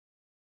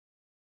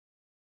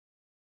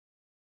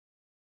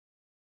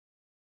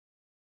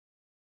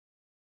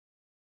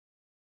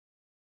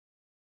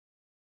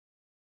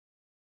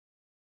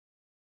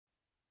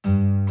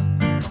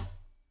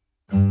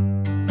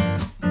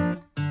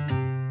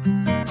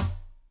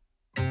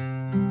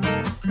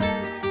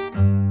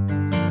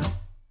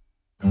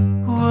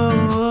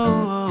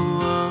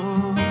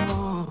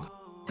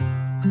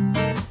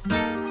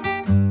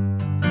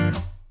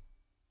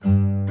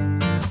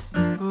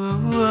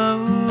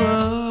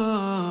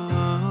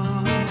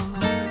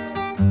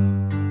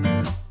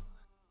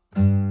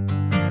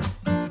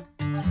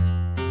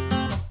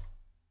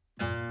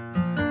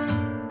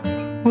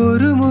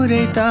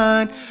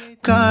முறைதான்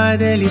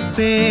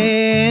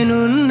காதலிப்பேன்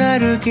உன்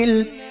அருகில்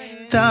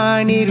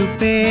தான்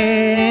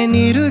இருப்பேன்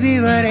இறுதி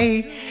வரை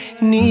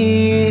நீ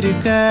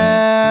இருக்க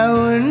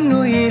உன்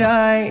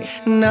உயிராய்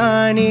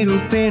நான்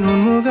இருப்பேன்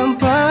உன் முகம்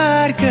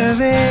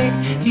பார்க்கவே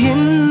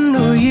என்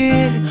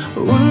உயிர்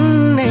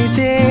உன்னை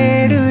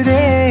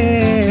தேடுதே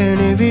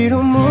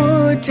விடும்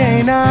மூச்சை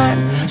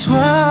நான்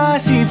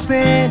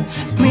சுவாசிப்பேன்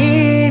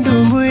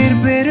மீண்டும்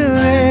உயிர்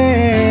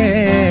பெறுவேன்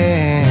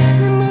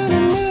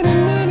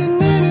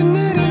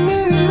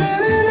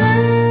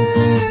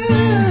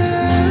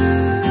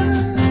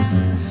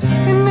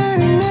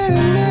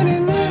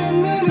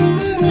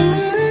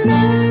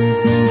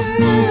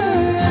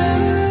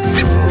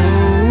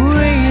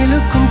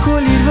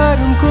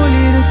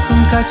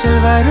குளிருக்கும் காய்ச்சல்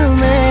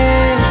வருமே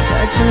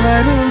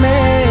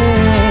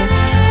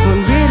உன்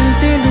வீரில்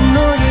தீண்டும்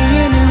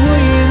நோடியனில்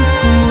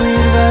உயிருக்கும்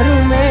உயிர்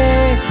வருமே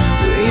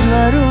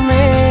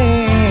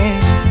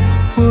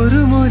ஒரு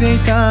முறை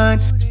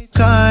தான்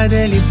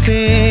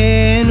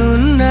காதலிப்பேன்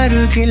உன்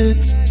அருகில்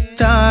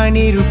தான்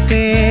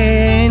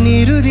இருப்பேன்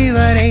இறுதி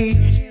வரை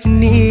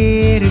நீ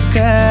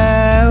இருக்க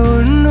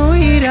உன்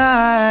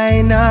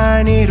உயிராய்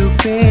நான்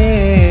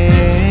இருப்பேன்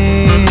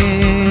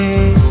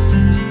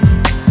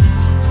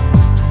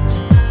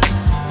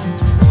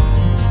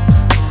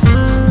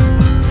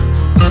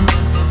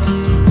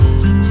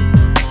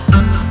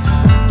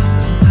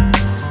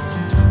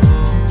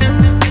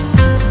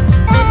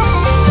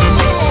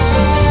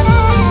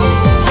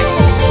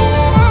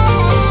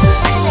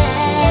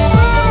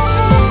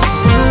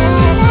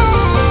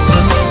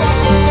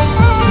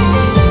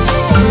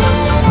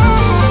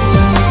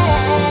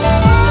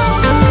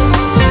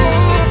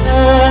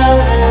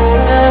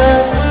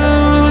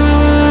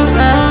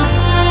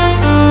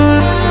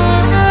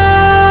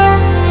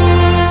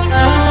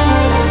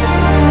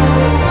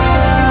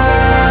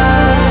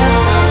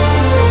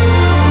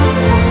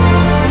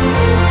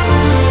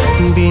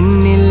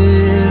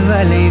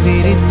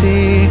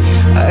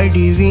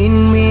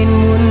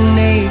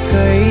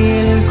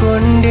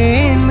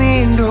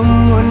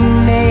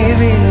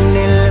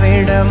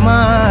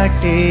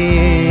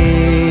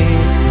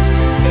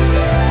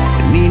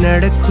நீ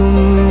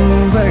நடக்கும்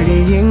வழி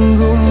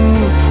எங்கும்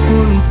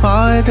உன்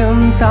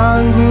பாதம்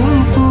தாங்கும்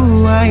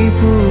பூவாய்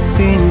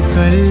பூப்பேன்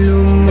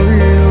கல்லும்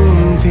முள்ளும்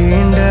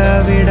தீண்ட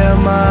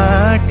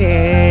விடமாட்டேன்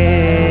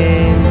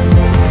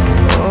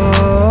ஓ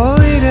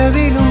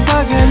இரவிலும்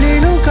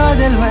பகலிலும்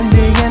காதல்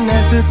வந்து என்ன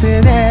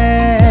சுத்துதே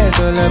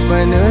தொலை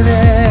பண்ணுதே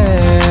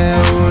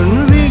உன்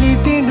விழி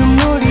தீண்டும்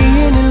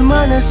நொடியினில்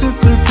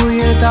மனசுக்குள்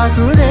புயல்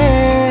தாக்குதே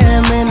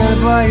மின்னல்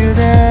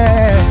பாயுதே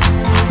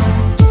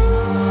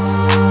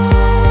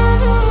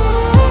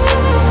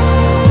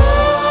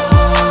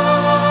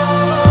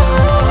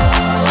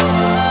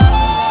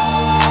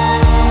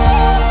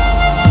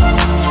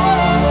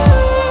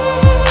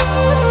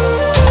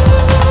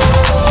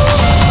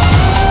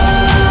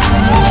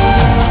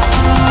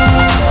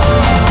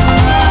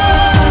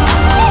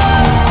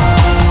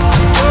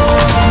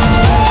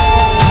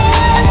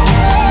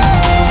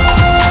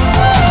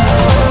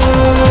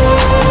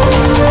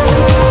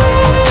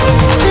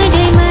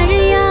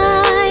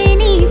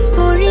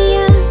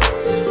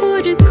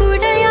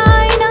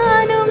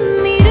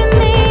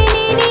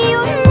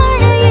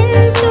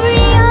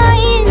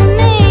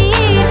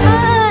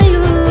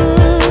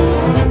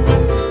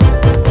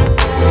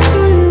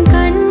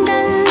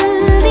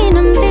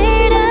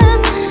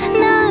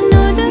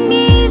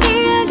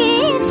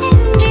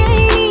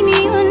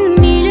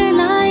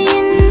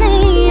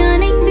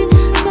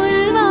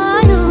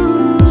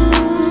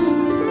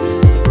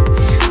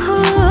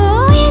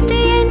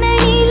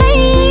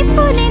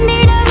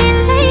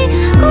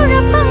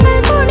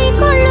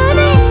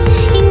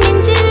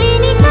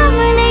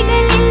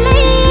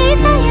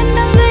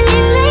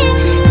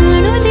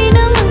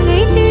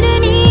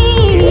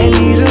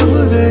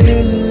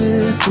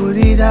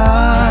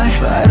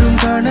வரும்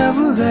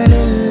கனவுகளே